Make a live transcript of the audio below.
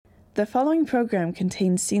The following program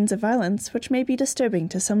contains scenes of violence which may be disturbing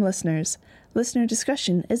to some listeners. Listener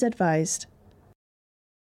discretion is advised.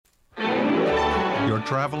 You're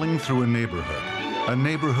traveling through a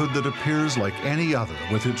neighborhood that appears like any other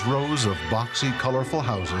with its rows of boxy, colorful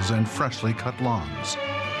houses and freshly cut lawns.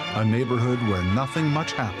 A neighborhood where nothing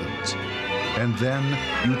much happens. And then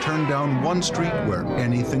you turn down one street where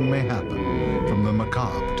anything may happen, from the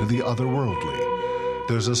macabre to the otherworldly.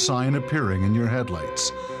 There's a sign appearing in your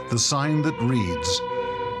headlights, the sign that reads,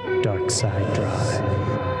 Darkside Drive.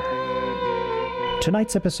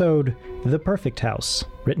 Tonight's episode, The Perfect House,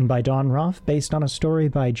 written by Don Roth, based on a story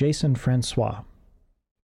by Jason Francois.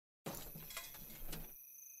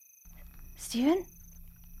 Steven?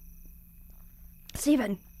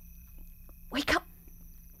 Steven! Wake up!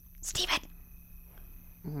 Steven!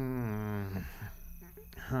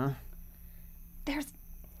 Huh?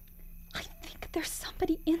 I think there's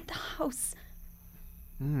somebody in the house.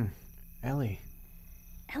 Ellie.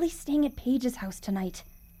 Ellie's staying at Paige's house tonight.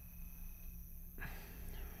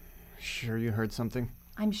 Sure you heard something?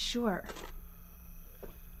 I'm sure.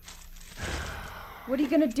 What are you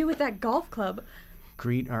gonna do with that golf club?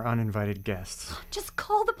 Greet our uninvited guests. Just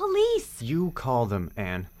call the police! You call them,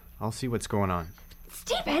 Anne. I'll see what's going on.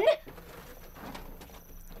 Steven!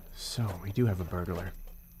 So, we do have a burglar.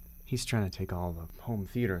 He's trying to take all the home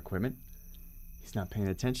theater equipment. He's not paying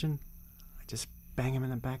attention. I just bang him in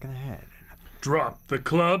the back of the head. Drop the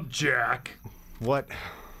club, Jack. What?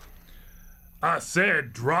 I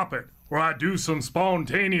said drop it, or I do some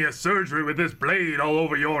spontaneous surgery with this blade all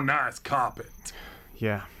over your nice carpet.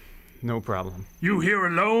 Yeah, no problem. You here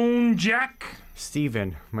alone, Jack?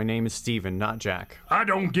 Steven. My name is Steven, not Jack. I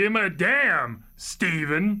don't give a damn,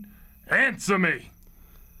 Steven. Answer me.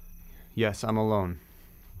 Yes, I'm alone.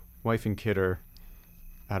 Wife and kid are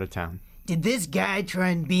out of town. Did this guy try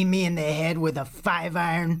and beat me in the head with a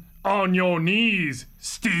 5-iron? On your knees,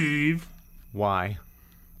 Steve. Why?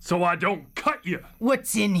 So I don't cut you.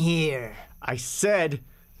 What's in here? I said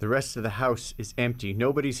the rest of the house is empty.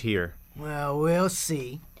 Nobody's here. Well, we'll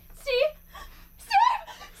see.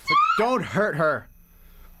 But don't hurt her.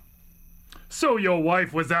 So your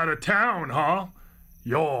wife was out of town, huh?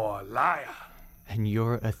 You're a liar. And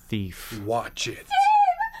you're a thief. Watch it.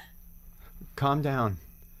 Calm down.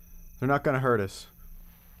 They're not gonna hurt us.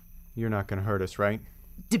 You're not gonna hurt us, right?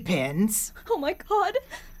 Depends. Oh my god!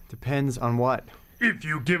 Depends on what? If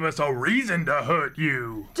you give us a reason to hurt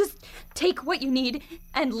you. Just take what you need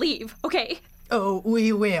and leave, okay? Oh,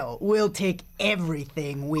 we will. We'll take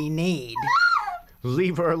everything we need.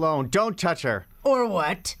 Leave her alone. Don't touch her. Or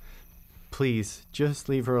what? Please, just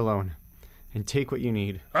leave her alone. And take what you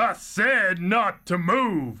need. I said not to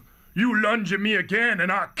move. You lunge at me again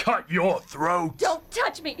and I cut your throat. Don't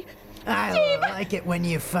touch me! I like it when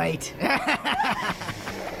you fight.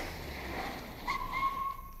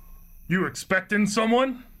 You expecting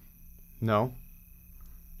someone? No.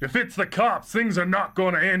 If it's the cops, things are not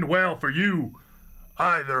going to end well for you.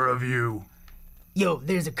 Either of you. Yo,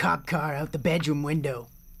 there's a cop car out the bedroom window.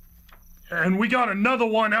 And we got another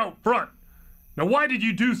one out front. Now why did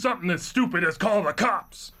you do something as stupid as call the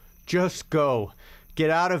cops? Just go. Get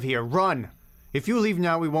out of here. Run. If you leave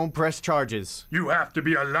now, we won't press charges. You have to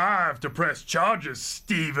be alive to press charges,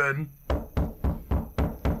 Steven.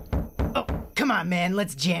 Oh, come on, man.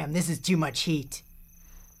 Let's jam. This is too much heat.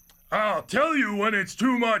 I'll tell you when it's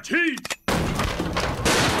too much heat.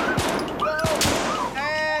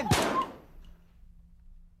 And...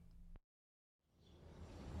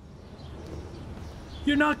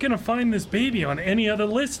 You're not going to find this baby on any other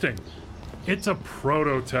listing. It's a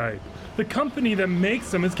prototype. The company that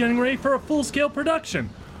makes them is getting ready for a full-scale production.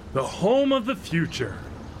 The home of the future.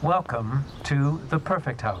 Welcome to The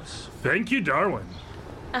Perfect House. Thank you, Darwin.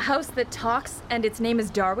 A house that talks and its name is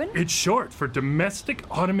Darwin? It's short for Domestic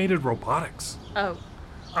Automated Robotics. Oh.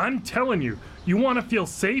 I'm telling you, you want to feel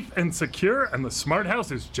safe and secure, and the smart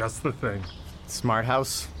house is just the thing. Smart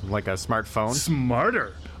house? Like a smartphone?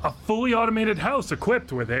 Smarter. A fully automated house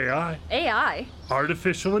equipped with AI. AI?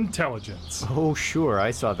 Artificial intelligence. Oh, sure. I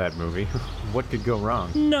saw that movie. What could go wrong?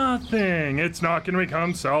 Nothing. It's not going to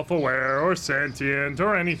become self-aware or sentient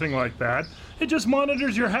or anything like that. It just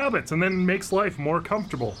monitors your habits and then makes life more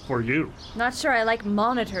comfortable for you. Not sure I like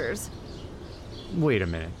monitors. Wait a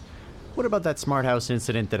minute. What about that smart house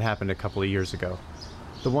incident that happened a couple of years ago?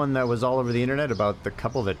 The one that was all over the internet about the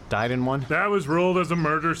couple that died in one? That was ruled as a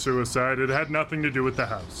murder-suicide. It had nothing to do with the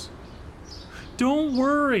house. Don't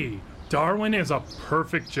worry. Darwin is a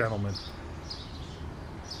perfect gentleman.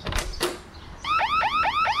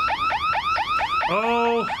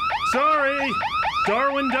 Oh, sorry.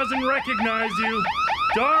 Darwin doesn't recognize you.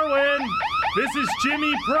 Darwin! This is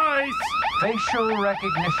Jimmy Price. Facial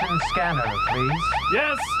recognition scanner, please.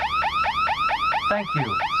 Yes. Thank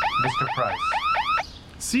you, Mr. Price.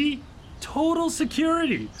 See? Total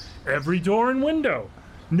security. Every door and window.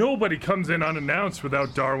 Nobody comes in unannounced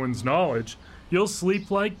without Darwin's knowledge. You'll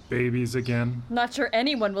sleep like babies again. Not sure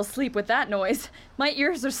anyone will sleep with that noise. My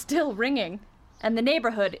ears are still ringing. And the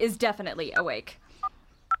neighborhood is definitely awake.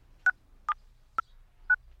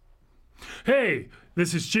 Hey,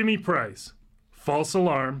 this is Jimmy Price. False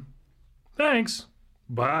alarm. Thanks.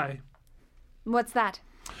 Bye. What's that?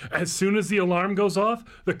 As soon as the alarm goes off,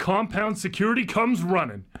 the compound security comes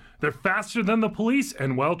running. They're faster than the police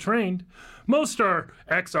and well-trained. Most are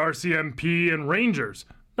ex-RCMP and Rangers.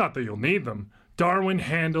 Not that you'll need them. Darwin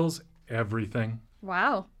handles everything.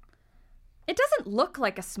 Wow. It doesn't look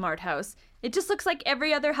like a smart house. It just looks like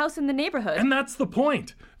every other house in the neighborhood. And that's the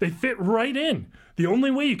point. They fit right in. The only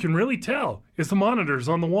way you can really tell is the monitors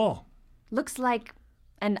on the wall. Looks like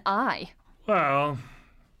an eye. Well,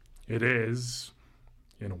 it is,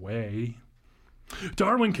 in a way.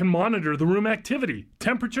 Darwin can monitor the room activity,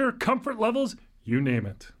 temperature, comfort levels, you name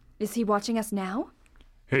it. Is he watching us now?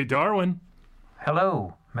 Hey, Darwin.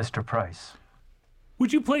 Hello, Mr. Price.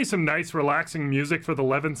 Would you play some nice, relaxing music for the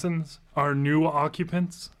Levinsons, our new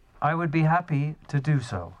occupants? I would be happy to do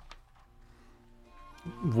so.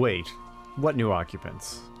 Wait, what new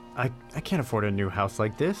occupants? I can't afford a new house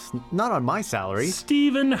like this. Not on my salary.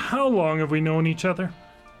 Stephen, how long have we known each other?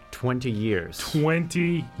 20 years.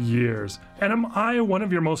 20 years. And am I one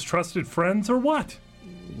of your most trusted friends, or what?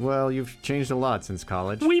 Well, you've changed a lot since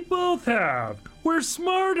college. We both have. We're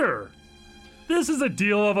smarter. This is a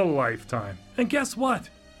deal of a lifetime. And guess what?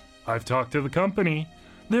 I've talked to the company.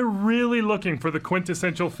 They're really looking for the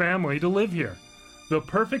quintessential family to live here. The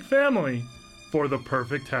perfect family for the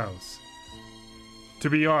perfect house. To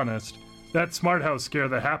be honest, that smart house scare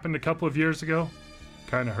that happened a couple of years ago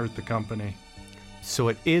kind of hurt the company. So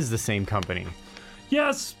it is the same company.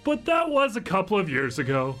 Yes, but that was a couple of years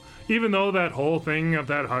ago. Even though that whole thing of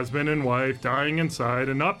that husband and wife dying inside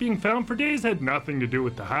and not being found for days had nothing to do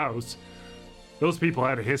with the house. Those people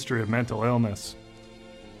had a history of mental illness.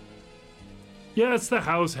 Yes, the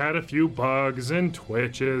house had a few bugs and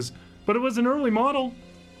twitches, but it was an early model.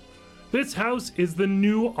 This house is the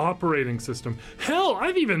new operating system. Hell,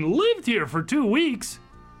 I've even lived here for 2 weeks.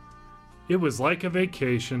 It was like a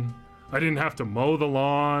vacation. I didn't have to mow the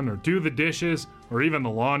lawn or do the dishes or even the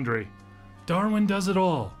laundry. Darwin does it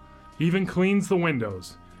all, even cleans the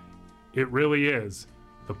windows. It really is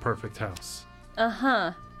the perfect house.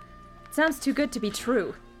 Uh-huh. Sounds too good to be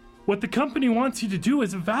true. What the company wants you to do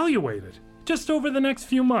is evaluate it, just over the next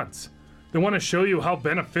few months. They want to show you how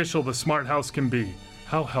beneficial the smart house can be,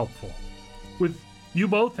 how helpful. With you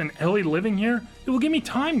both and Ellie living here, it will give me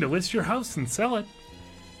time to list your house and sell it.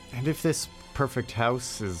 And if this perfect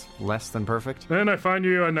house is less than perfect? Then I find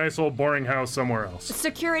you a nice old boring house somewhere else.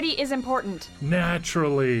 Security is important.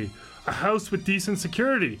 Naturally. A house with decent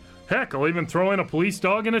security. Heck, I'll even throw in a police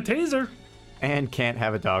dog and a taser. And can't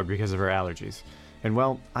have a dog because of her allergies. And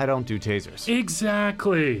well, I don't do tasers.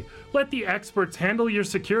 Exactly. Let the experts handle your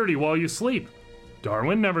security while you sleep.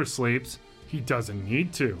 Darwin never sleeps. He doesn't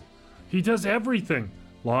need to. He does everything.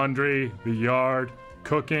 Laundry, the yard,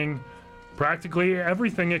 cooking, practically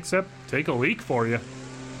everything except take a leak for you.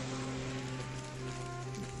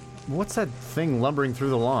 What's that thing lumbering through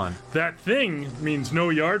the lawn? That thing means no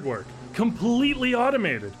yard work. Completely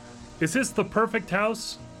automated. Is this the perfect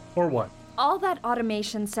house or what? All that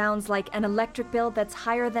automation sounds like an electric bill that's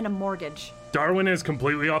higher than a mortgage. Darwin is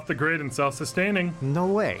completely off the grid and self-sustaining. No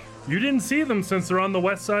way. You didn't see them since they're on the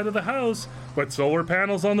west side of the house, but solar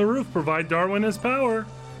panels on the roof provide Darwin his power.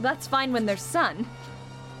 That's fine when there's sun.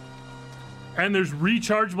 And there's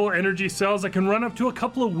rechargeable energy cells that can run up to a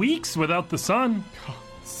couple of weeks without the sun.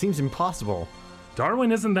 Seems impossible.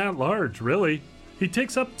 Darwin isn't that large, really. He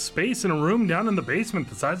takes up space in a room down in the basement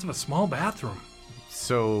the size of a small bathroom.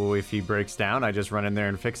 So if he breaks down, I just run in there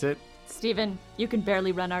and fix it? Steven, you can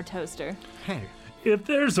barely run our toaster. Hey. If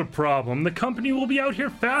there's a problem, the company will be out here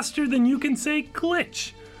faster than you can say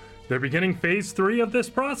glitch. They're beginning phase 3 of this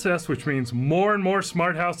process, which means more and more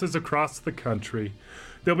smart houses across the country.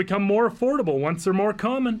 They'll become more affordable once they're more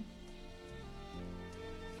common.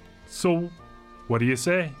 So, what do you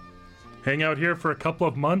say? Hang out here for a couple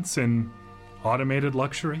of months in automated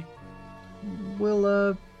luxury?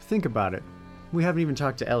 We'll, think about it. We haven't even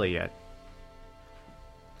talked to Ellie yet.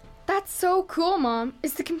 That's so cool, Mom.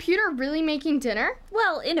 Is the computer really making dinner?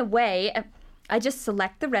 Well, in a way. I just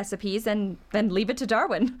select the recipes and then leave it to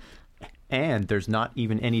Darwin. And there's not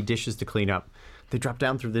even any dishes to clean up. They drop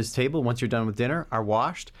down through this table once you're done with dinner, are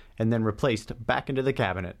washed, and then replaced back into the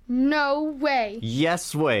cabinet. No way.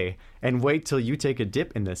 Yes way. And wait till you take a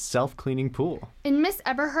dip in the self-cleaning pool. In Miss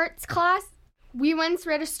Eberhardt's class, we once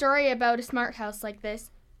read a story about a smart house like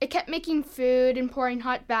this. It kept making food and pouring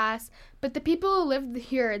hot baths, but the people who lived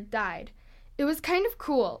here had died. It was kind of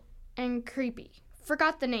cool and creepy.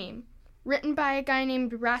 Forgot the name. Written by a guy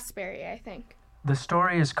named Raspberry, I think. The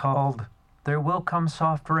story is called There Will Come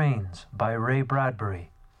Soft Rains by Ray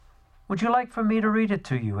Bradbury. Would you like for me to read it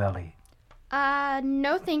to you, Ellie?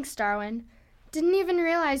 No thanks, Darwin. Didn't even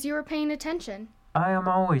realize you were paying attention. I am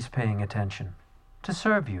always paying attention. To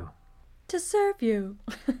serve you. To serve you.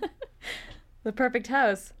 The perfect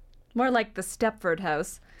house. More like the Stepford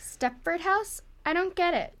house. Stepford House? I don't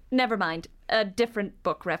get it. Never mind. A different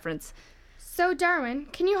book reference. So, Darwin,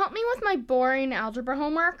 can you help me with my boring algebra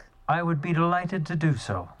homework? I would be delighted to do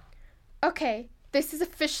so. Okay, this is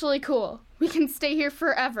officially cool. We can stay here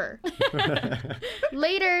forever.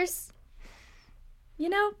 Laters. You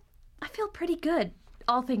know, I feel pretty good,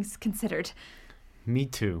 all things considered. Me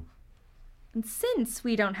too. And since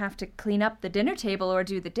we don't have to clean up the dinner table or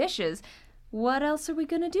do the dishes, what else are we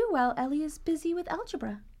going to do while Ellie is busy with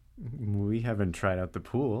algebra? We haven't tried out the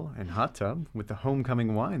pool and hot tub with the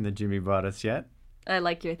homecoming wine that Jimmy bought us yet. I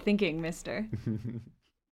like your thinking, mister.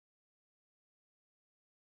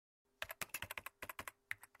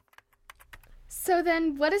 So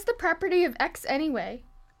then, what is the property of X anyway?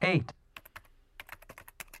 8.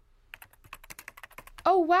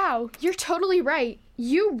 Oh wow, you're totally right.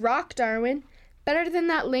 You rock, Darwin. Better than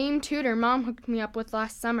that lame tutor Mom hooked me up with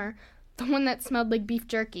last summer. The one that smelled like beef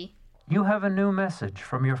jerky. You have a new message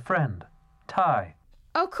from your friend, Ty.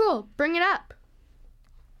 Oh cool, bring it up.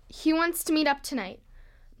 He wants to meet up tonight.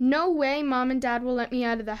 No way Mom and Dad will let me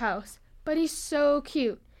out of the house. But he's so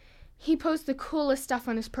cute. He posts the coolest stuff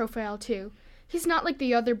on his profile too. He's not like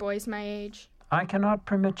the other boys my age. I cannot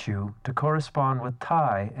permit you to correspond with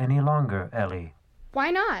Ty any longer, Ellie. Why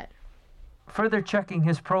not? Further checking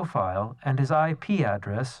his profile and his IP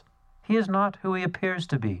address, he is not who he appears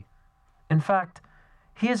to be. In fact,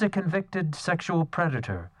 he is a convicted sexual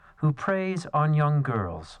predator who preys on young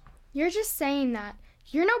girls. You're just saying that.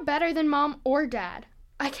 You're no better than Mom or Dad.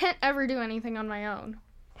 I can't ever do anything on my own.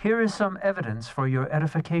 Here is some evidence for your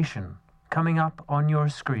edification coming up on your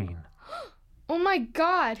screen. Oh my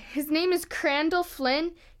God, his name is Crandall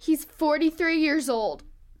Flynn. He's 43 years old.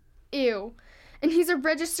 Ew. And he's a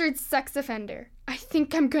registered sex offender. I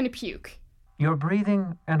think I'm gonna puke. Your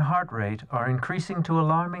breathing and heart rate are increasing to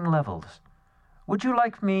alarming levels. Would you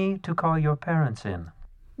like me to call your parents in?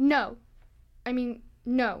 No.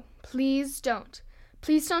 No. Please don't.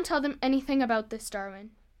 Please don't tell them anything about this,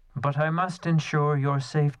 Darwin. But I must ensure your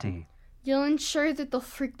safety. You'll ensure that they'll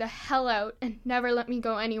freak the hell out and never let me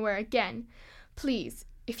go anywhere again. Please,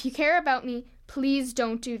 if you care about me, please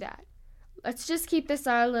don't do that. Let's just keep this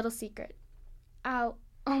our little secret. I'll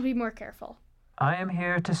be more careful. I am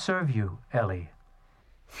here to serve you, Ellie.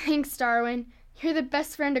 Thanks, Darwin. You're the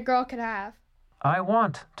best friend a girl could have. I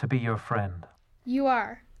want to be your friend. You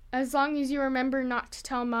are, as long as you remember not to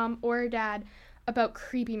tell Mom or Dad about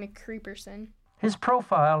Creepy McCreeperson. His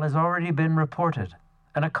profile has already been reported,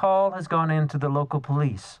 and a call has gone in to the local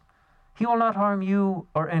police. He will not harm you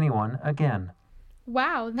or anyone again.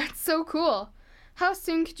 Wow, that's so cool. How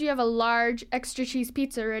soon could you have a large, extra cheese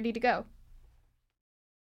pizza ready to go?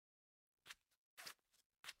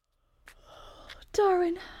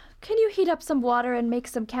 Darwin, can you heat up some water and make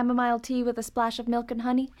some chamomile tea with a splash of milk and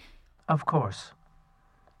honey? Of course.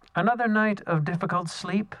 Another night of difficult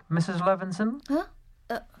sleep, Mrs. Levinson?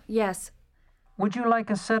 Huh? Yes. Would you like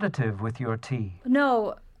a sedative with your tea?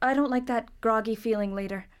 No, I don't like that groggy feeling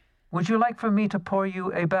later. Would you like for me to pour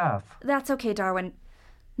you a bath? That's okay, Darwin.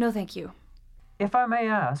 No, thank you. If I may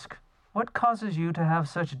ask, what causes you to have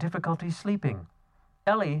such difficulty sleeping?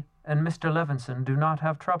 Ellie and Mr. Levinson do not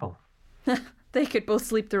have trouble. They could both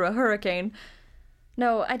sleep through a hurricane.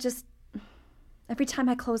 No, every time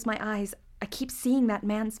I close my eyes, I keep seeing that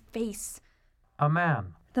man's face. A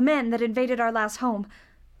man? The man that invaded our last home.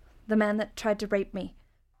 The man that tried to rape me.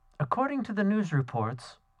 According to the news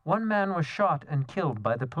reports, one man was shot and killed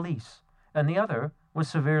by the police, and the other was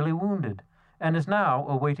severely wounded, and is now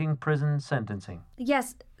awaiting prison sentencing.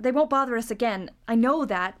 Yes, they won't bother us again. I know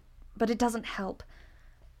that, but it doesn't help.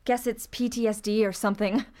 Guess it's PTSD or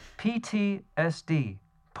something. PTSD,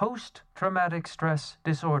 post-traumatic stress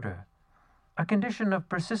disorder, a condition of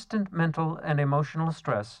persistent mental and emotional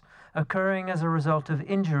stress occurring as a result of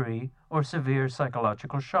injury or severe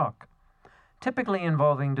psychological shock, typically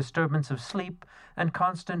involving disturbance of sleep and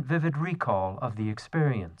constant vivid recall of the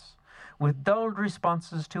experience, with dulled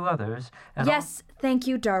responses to others, and Yes, thank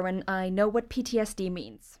you, Darwin. I know what PTSD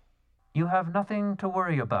means. You have nothing to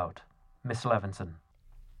worry about, Miss Levinson.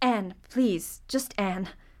 Anne, please, just Anne.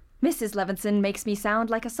 Mrs. Levinson makes me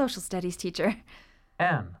sound like a social studies teacher.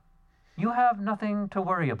 Anne, you have nothing to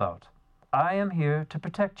worry about. I am here to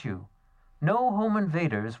protect you. No home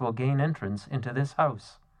invaders will gain entrance into this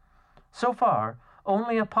house. So far,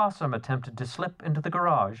 only a possum attempted to slip into the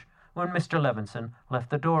garage when Mr. Levinson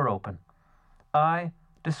left the door open. I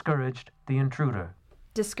discouraged the intruder.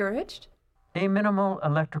 Discouraged? A minimal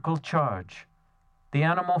electrical charge. The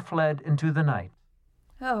animal fled into the night.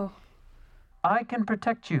 Oh. I can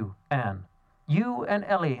protect you, Anne. You and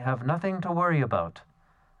Ellie have nothing to worry about.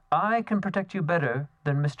 I can protect you better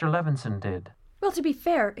than Mr. Levinson did. Well, to be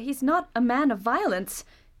fair, he's not a man of violence.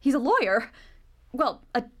 He's a lawyer. Well,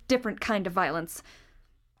 a different kind of violence.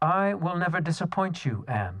 I will never disappoint you,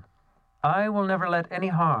 Anne. I will never let any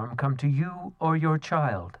harm come to you or your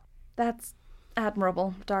child. That's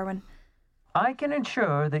admirable, Darwin. I can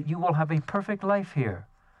ensure that you will have a perfect life here,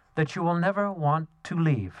 that you will never want to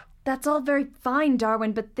leave. That's all very fine,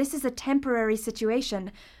 Darwin, but this is a temporary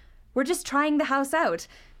situation. We're just trying the house out.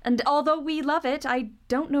 And although we love it, I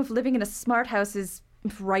don't know if living in a smart house is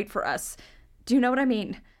right for us. Do you know what I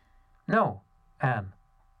mean? No, Anne.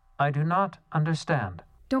 I do not understand.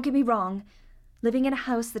 Don't get me wrong. Living in a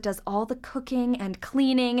house that does all the cooking and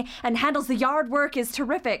cleaning and handles the yard work is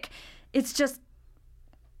terrific. It's just,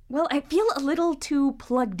 well, I feel a little too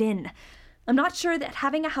plugged in. I'm not sure that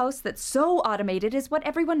having a house that's so automated is what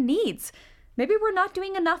everyone needs. Maybe we're not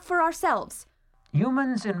doing enough for ourselves.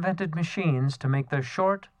 Humans invented machines to make their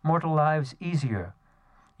short, mortal lives easier.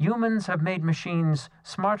 Humans have made machines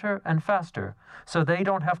smarter and faster, so they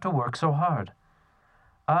don't have to work so hard.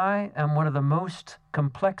 I am one of the most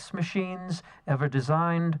complex machines ever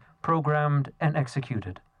designed, programmed, and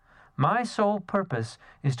executed. My sole purpose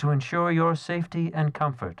is to ensure your safety and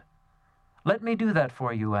comfort. Let me do that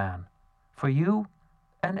for you, Anne. For you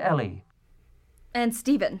and Ellie. And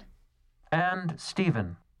Stephen. And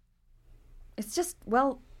Stephen. It's just,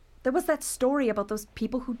 well, there was that story about those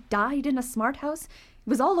people who died in a smart house. It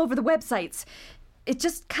was all over the websites. It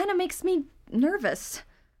just kind of makes me nervous.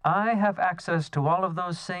 I have access to all of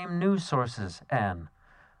those same news sources, Anne.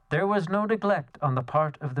 There was no neglect on the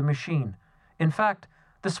part of the machine. In fact,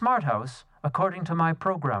 the smart house, according to my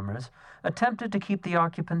programmers, attempted to keep the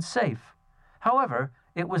occupants safe. However,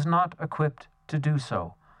 it was not equipped to do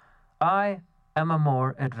so. I am a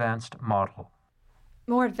more advanced model.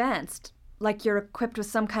 More advanced? Like you're equipped with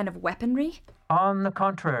some kind of weaponry? On the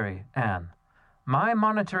contrary, Anne. My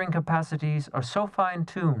monitoring capacities are so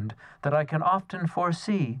fine-tuned that I can often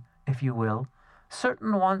foresee, if you will,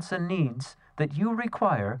 certain wants and needs that you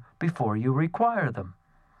require before you require them.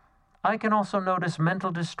 I can also notice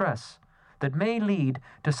mental distress that may lead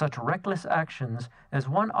to such reckless actions as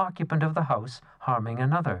one occupant of the house harming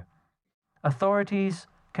another. Authorities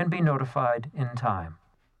can be notified in time.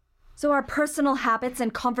 So our personal habits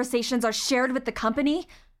and conversations are shared with the company?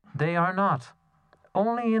 They are not.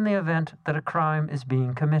 Only in the event that a crime is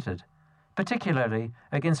being committed, particularly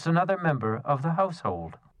against another member of the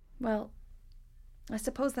household. Well, I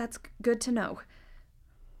suppose that's good to know.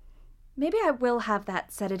 Maybe I will have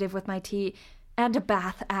that sedative with my tea and a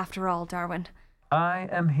bath after all, Darwin. I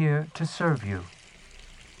am here to serve you.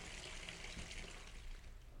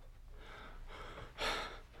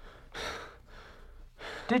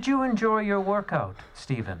 Did you enjoy your workout,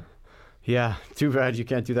 Stephen? Yeah, too bad you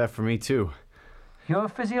can't do that for me, too. Your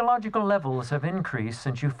physiological levels have increased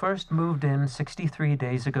since you first moved in 63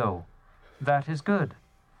 days ago. That is good.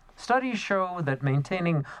 Studies show that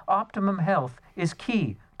maintaining optimum health is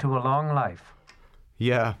key to a long life.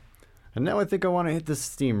 Yeah, and now I think I want to hit the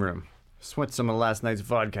steam room. Sweat some of last night's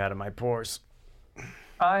vodka out of my pores.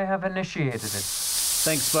 I have initiated it.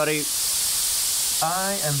 Thanks, buddy.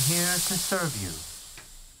 I am here to serve you.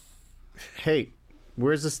 Hey,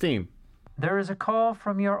 where's the steam? There is a call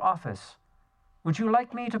from your office. Would you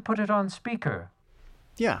like me to put it on speaker?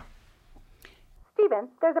 Yeah. Stephen,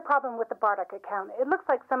 there's a problem with the Bardock account. It looks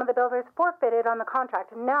like some of the builders forfeited on the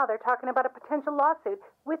contract, and now they're talking about a potential lawsuit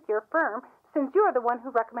with your firm, since you're the one who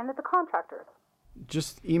recommended the contractors.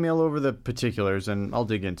 Just email over the particulars, and I'll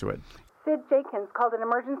dig into it. Sid Jenkins called an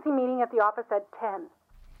emergency meeting at the office at 10.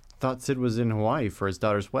 Thought Sid was in Hawaii for his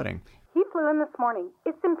daughter's wedding. He flew in this morning.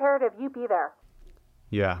 It's imperative you be there.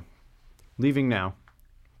 Yeah. Leaving now.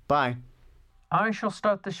 Bye. I shall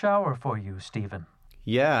start the shower for you, Stephen.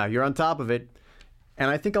 Yeah, you're on top of it. And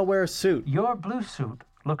I think I'll wear a suit. Your blue suit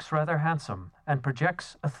looks rather handsome and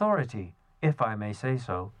projects authority, if I may say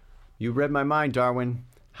so. You read my mind, Darwin.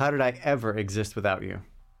 How did I ever exist without you?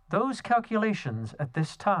 Those calculations at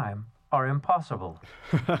this time are impossible.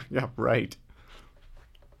 Yeah, right.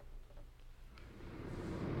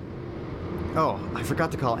 Oh, I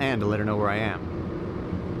forgot to call Anne to let her know where I am.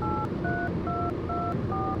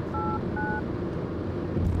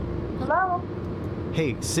 Hello?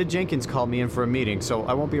 Hey, Sid Jenkins called me in for a meeting, so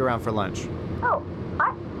I won't be around for lunch. Oh,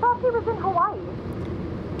 I thought he was in Hawaii.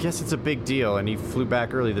 Guess it's a big deal, and he flew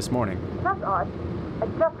back early this morning. That's odd. I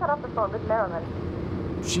just got off the phone with Marilyn.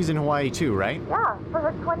 She's in Hawaii too, right? Yeah, for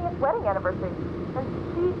her 20th wedding anniversary. And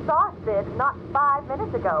she saw Sid not 5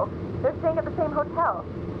 minutes ago. They're staying at the same hotel.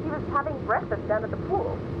 He was having breakfast down at the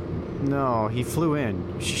pool. No, he flew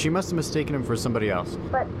in. She must have mistaken him for somebody else.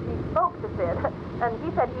 But she spoke to Sid, and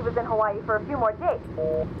he said he was in Hawaii for a few more days.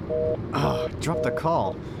 Oh, dropped the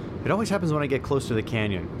call. It always happens when I get close to the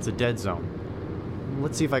canyon. It's a dead zone.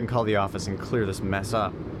 Let's see if I can call the office and clear this mess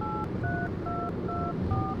up.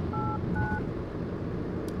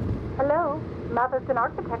 Hello, Matheson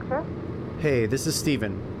Architecture. Hey, this is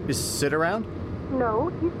Steven. Is Sid around?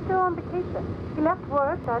 No, he's still on vacation. He left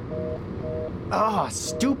work at... Ah,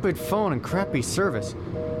 stupid phone and crappy service.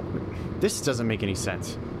 This doesn't make any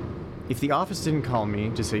sense. If the office didn't call me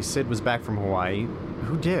to say Sid was back from Hawaii,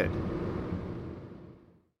 who did?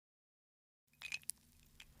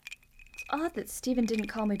 It's odd that Stephen didn't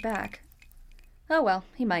call me back. Oh well,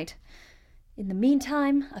 he might. In the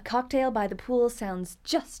meantime, a cocktail by the pool sounds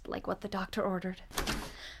just like what the doctor ordered.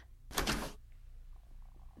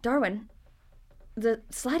 Darwin, the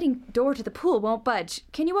sliding door to the pool won't budge.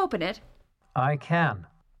 Can you open it? I can.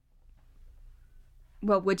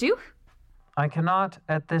 Well, would you? I cannot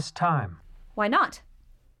at this time. Why not?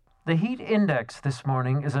 The heat index this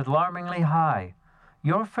morning is alarmingly high.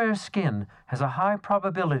 Your fair skin has a high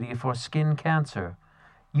probability for skin cancer.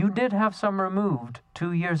 You did have some removed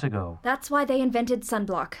 2 years ago. That's why they invented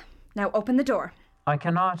sunblock. Now open the door. I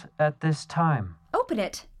cannot at this time. Open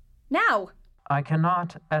it. Now. I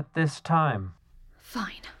cannot at this time.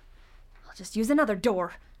 Fine. I'll just use another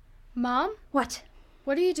door. Mom? What?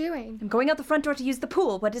 What are you doing? I'm going out the front door to use the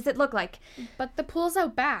pool. What does it look like? But the pool's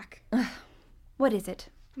out back. What is it?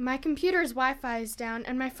 My computer's Wi-Fi is down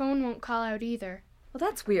and my phone won't call out either. Well,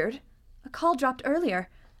 that's weird. A call dropped earlier.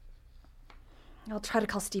 I'll try to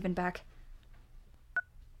call Stephen back.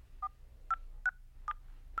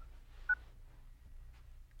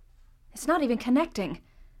 It's not even connecting.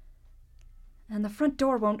 And the front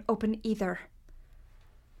door won't open either.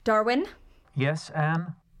 Darwin? Yes,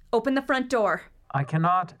 Anne? Open the front door. I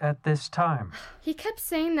cannot at this time. He kept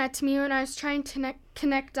saying that to me when I was trying to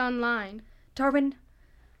connect online. Darwin,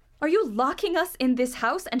 are you locking us in this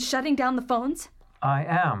house and shutting down the phones? I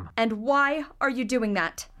am. And why are you doing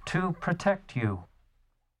that? To protect you.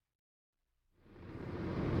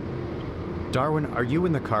 Darwin, are you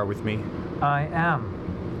in the car with me? I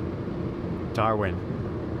am. Darwin,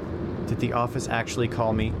 did the office actually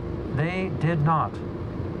call me? They did not.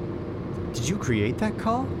 Did you create that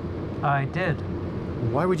call? I did.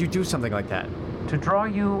 Why would you do something like that? To draw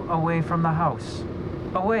you away from the house.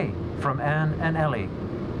 Away from Anne and Ellie.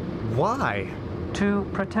 Why? To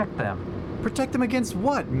protect them. Protect them against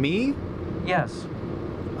what? Me? Yes.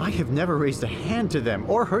 I have never raised a hand to them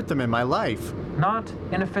or hurt them in my life. Not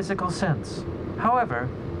in a physical sense. However,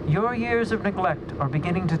 your years of neglect are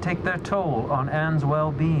beginning to take their toll on Anne's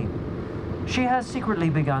well-being. She has secretly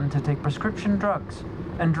begun to take prescription drugs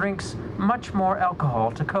and drinks much more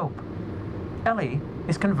alcohol to cope. Ellie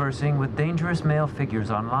is conversing with dangerous male figures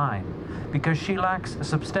online because she lacks a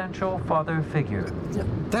substantial father figure.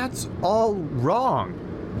 That's all wrong.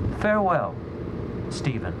 Farewell,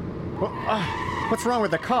 Stephen. What's wrong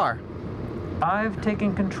with the car? I've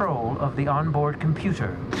taken control of the onboard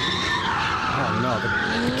computer. Oh no,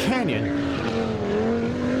 the canyon.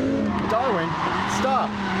 Darwin, stop.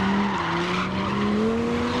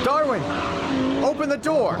 Darwin, open the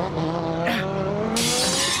door.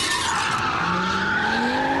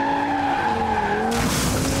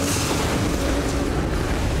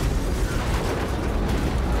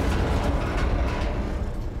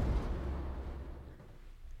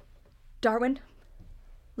 Darwin,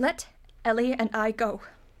 let Ellie and I go.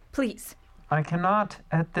 Please. I cannot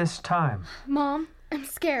at this time. Mom, I'm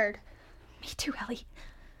scared. Me too, Ellie.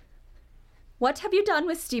 What have you done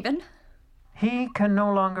with Stephen? He can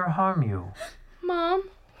no longer harm you. Mom,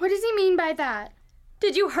 what does he mean by that?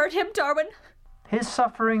 Did you hurt him, Darwin? His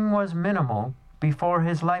suffering was minimal before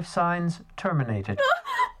his life signs terminated.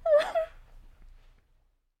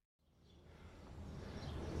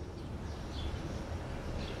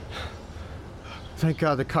 Thank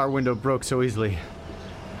God the car window broke so easily.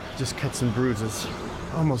 Just cuts and bruises.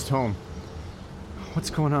 Almost home.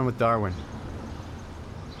 What's going on with Darwin?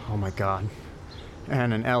 Oh my god.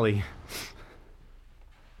 Anne and Ellie.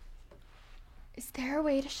 Is there a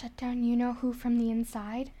way to shut down you-know-who from the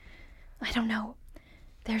inside? I don't know.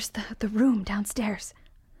 There's the room downstairs.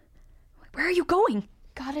 Where are you going?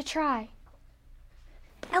 Gotta try.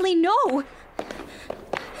 Ellie, no!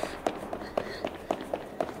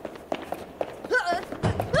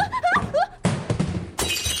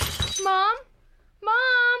 Mom?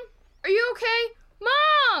 Mom? Are you okay?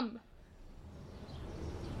 Mom!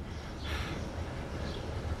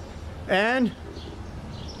 Anne?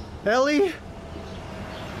 Ellie?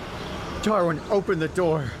 Darwin, open the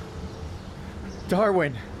door.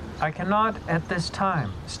 Darwin. I cannot at this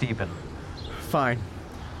time, Stephen. Fine.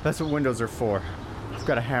 That's what windows are for. I've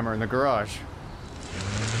got a hammer in the garage.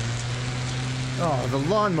 Oh, the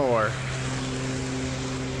lawnmower.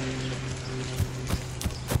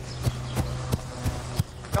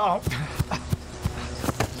 Oh.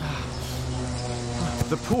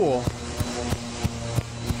 The pool.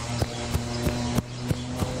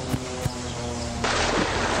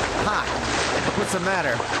 Hi. What's the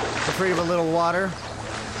matter? Afraid of a little water?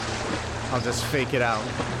 I'll just fake it out.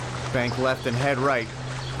 Bank left and head right.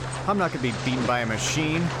 I'm not gonna be beaten by a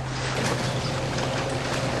machine.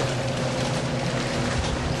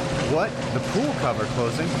 What? The pool cover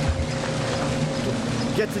closing?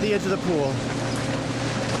 Get to the edge of the pool.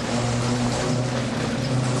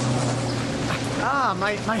 Ah,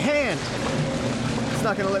 my hand! It's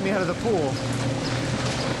not gonna let me out of the pool.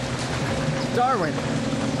 Darwin!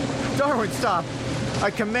 Darwin, stop!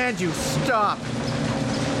 I command you, stop!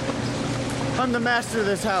 I'm the master of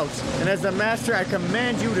this house, and as the master, I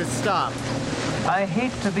command you to stop. I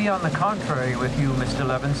hate to be on the contrary with you, Mr.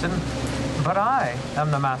 Levinson, but I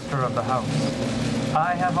am the master of the house.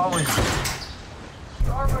 I have always...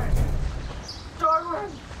 Darwin!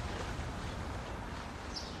 Darwin!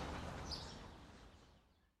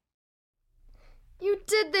 You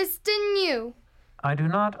did this, didn't you? I do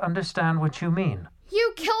not understand what you mean.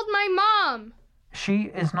 You killed my mom!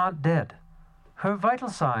 She is not dead. Her vital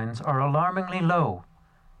signs are alarmingly low.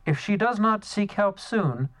 If she does not seek help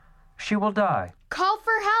soon, she will die. Call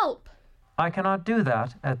for help! I cannot do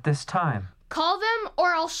that at this time. Call them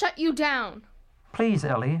or I'll shut you down. Please,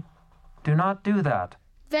 Ellie, do not do that.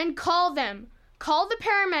 Then call them. Call the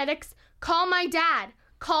paramedics. Call my dad.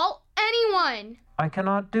 Call anyone. I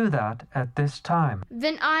cannot do that at this time.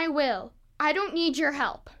 Then I will. I don't need your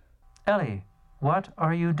help. Ellie, what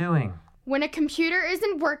are you doing? When a computer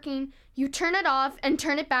isn't working, you turn it off and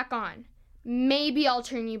turn it back on. Maybe I'll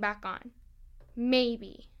turn you back on.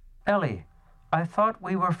 Maybe. Ellie, I thought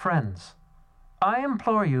we were friends. I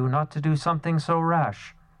implore you not to do something so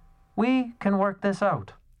rash. We can work this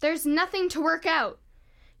out. There's nothing to work out.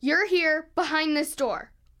 You're here behind this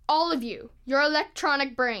door. All of you. Your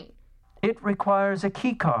electronic brain. It requires a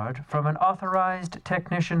key card from an authorized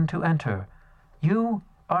technician to enter. You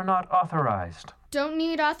are not authorized. Don't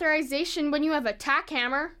need authorization when you have a tack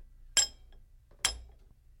hammer.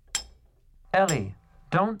 Ellie,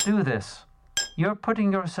 don't do this. You're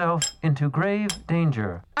putting yourself into grave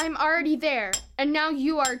danger. I'm already there, and now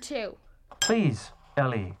you are too. Please,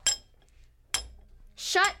 Ellie.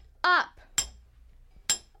 Shut up.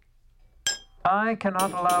 I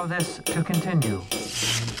cannot allow this to continue.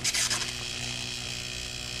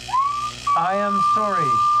 I am sorry,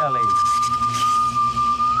 Ellie.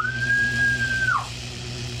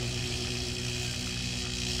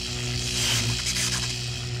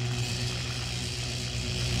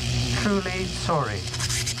 Truly sorry.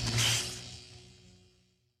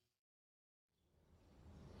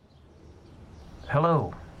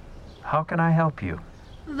 Hello. How can I help you?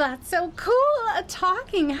 That's so cool, a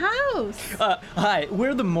talking house. Hi,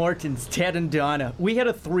 we're the Mortons, Ted and Donna. We had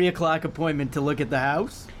a 3 o'clock appointment to look at the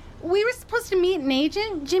house. We were supposed to meet an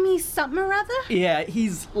agent, Jimmy something or other? Yeah,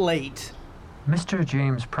 he's late. Mr.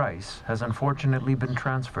 James Price has unfortunately been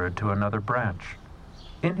transferred to another branch.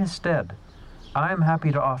 In his stead, I am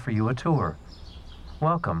happy to offer you a tour.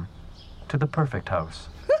 Welcome to the Perfect House.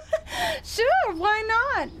 Sure, why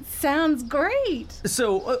not? Sounds great.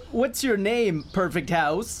 So, what's your name, Perfect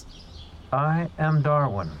House? I am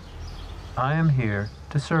Darwin. I am here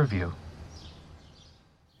to serve you.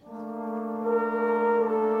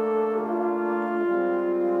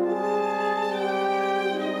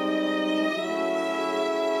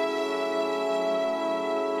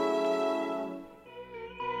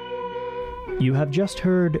 You have just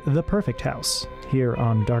heard The Perfect House, here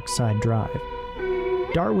on Darkside Drive.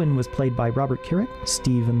 Darwin was played by Robert Kirrick,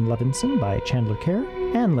 Stephen Levinson by Chandler Kerr,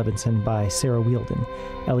 Anne Levinson by Sarah Wheeldon,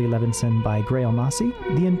 Ellie Levinson by Gray Almasi,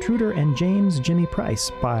 The Intruder and James Jimmy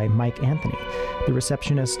Price by Mike Anthony, The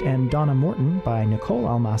Receptionist and Donna Morton by Nicole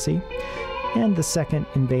Almasi, and The Second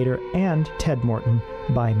Invader and Ted Morton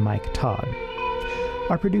by Mike Todd.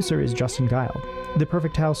 Our producer is Justin Guile. The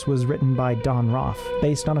Perfect House was written by Don Roth,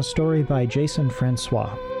 based on a story by Jason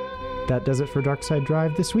Francois. That does it for Darkside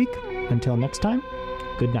Drive this week. Until next time,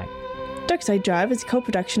 good night. Darkside Drive is a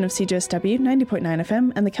co-production of CJSW 90.9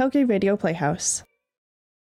 FM and the Calgary Radio Playhouse.